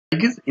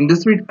guess in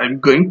this video I'm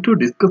going to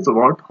discuss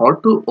about how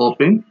to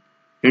open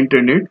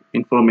Internet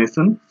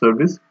Information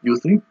Service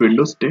using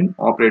Windows 10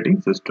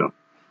 operating system.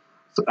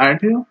 So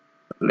at here,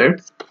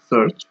 let's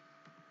search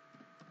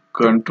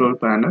Control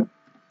Panel.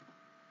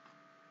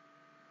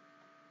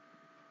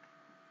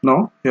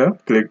 Now here,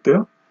 click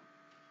there.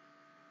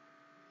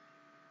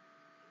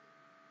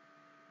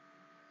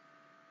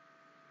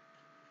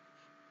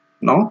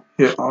 Now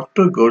here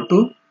after go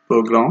to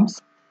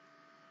Programs,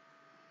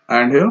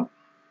 and here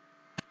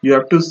you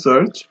have to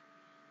search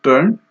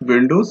Turn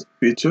Windows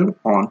Feature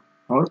On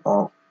or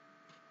Off.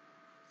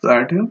 So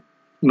at here,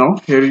 now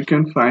here you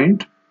can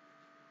find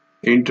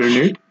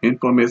Internet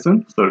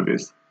Information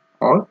Service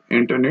or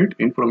Internet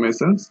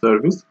Information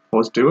Service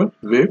Hostable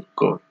Web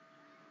Code,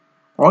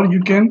 or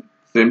you can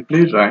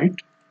simply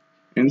write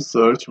in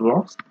search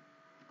box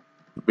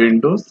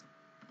Windows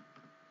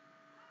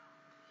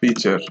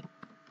feature,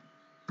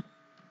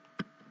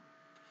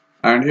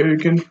 and here you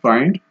can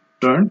find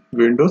turn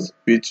Windows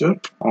feature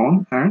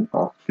on and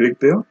off. Click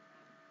there.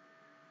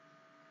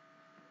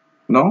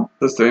 Now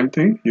the same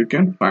thing you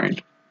can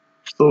find.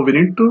 So we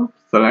need to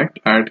select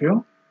add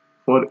here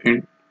for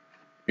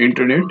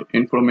Internet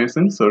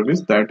Information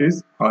Service, that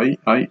is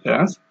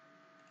IIS,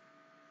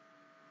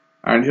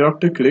 and here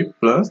after click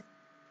plus.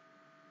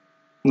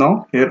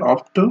 Now here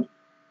after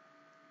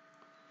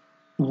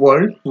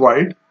World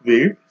Wide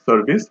Web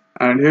Service,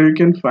 and here you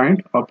can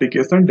find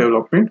application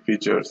development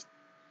features,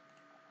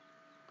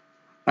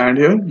 and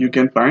here you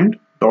can find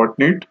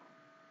 .NET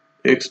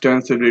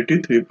extensibility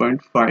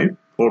 3.5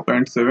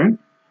 4.7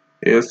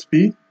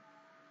 ASP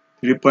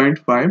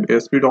 3.5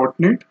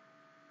 ASP.NET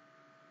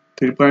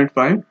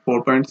 3.5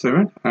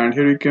 4.7, and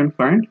here you can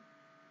find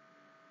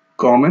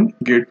common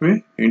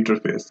gateway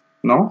interface.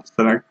 Now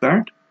select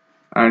that,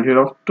 and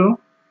hereafter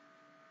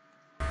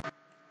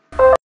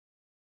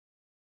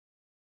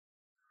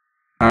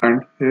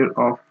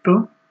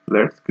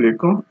let's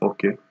click on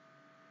OK.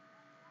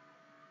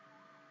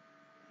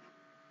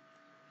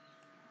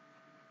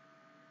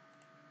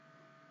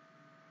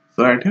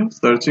 So right here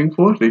searching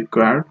for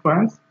required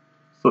files,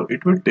 so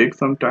it will take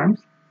some time,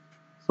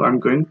 so I'm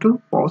going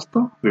to pause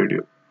the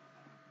video.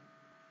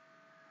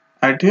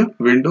 At here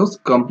Windows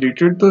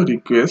completed the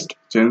request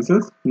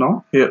changes.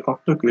 Now here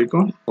after click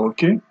on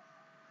OK.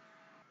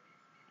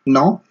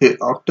 Now here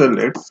after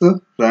let's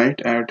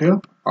write at here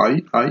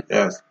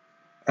IIS,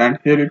 and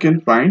here you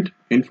can find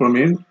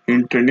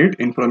Internet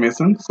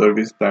Information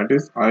Service, that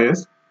is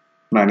IIS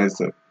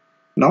Manager.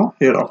 Now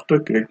here after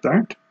click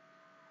that,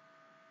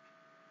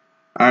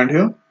 and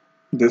here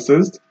this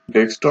is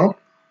desktop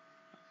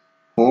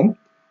home,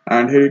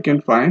 and here you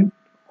can find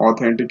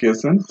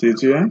authentication,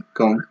 CGI,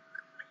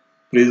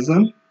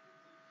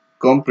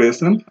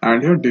 compression,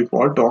 and here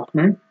default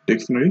document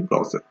dictionary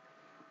process.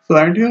 So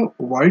at here,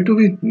 why do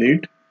we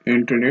need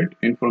Internet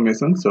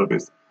Information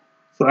Service?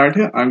 So at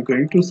here I'm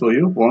going to show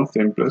you one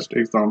simplest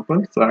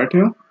example. So at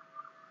here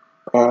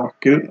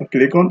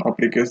click on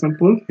application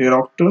pool.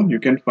 Hereafter you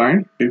can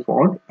find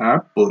default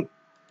app pool.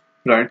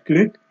 Right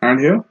click, and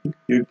here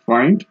you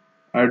find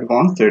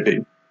advanced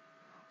setting.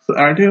 So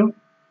at here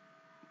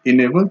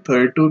enable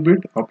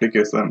 32-bit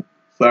application.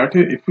 So at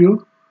here if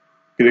you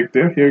click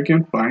there, here you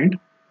can find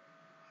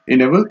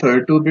enable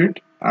 32-bit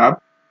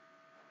app.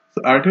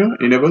 So at here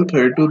enable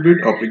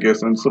 32-bit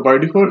application. So by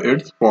default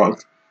it's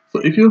false. So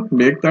if you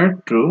make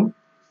that true,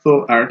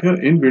 so at here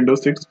in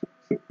Windows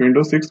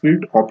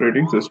 6-bit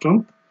operating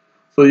system,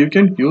 so you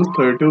can use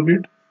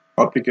 32-bit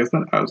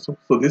application also.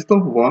 So this is the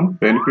one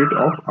benefit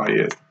of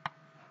IIS.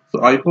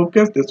 So I hope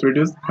guys this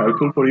video is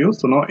helpful for you.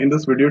 So now in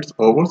this video it's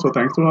over. So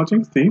thanks for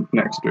watching. See you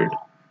next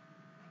video.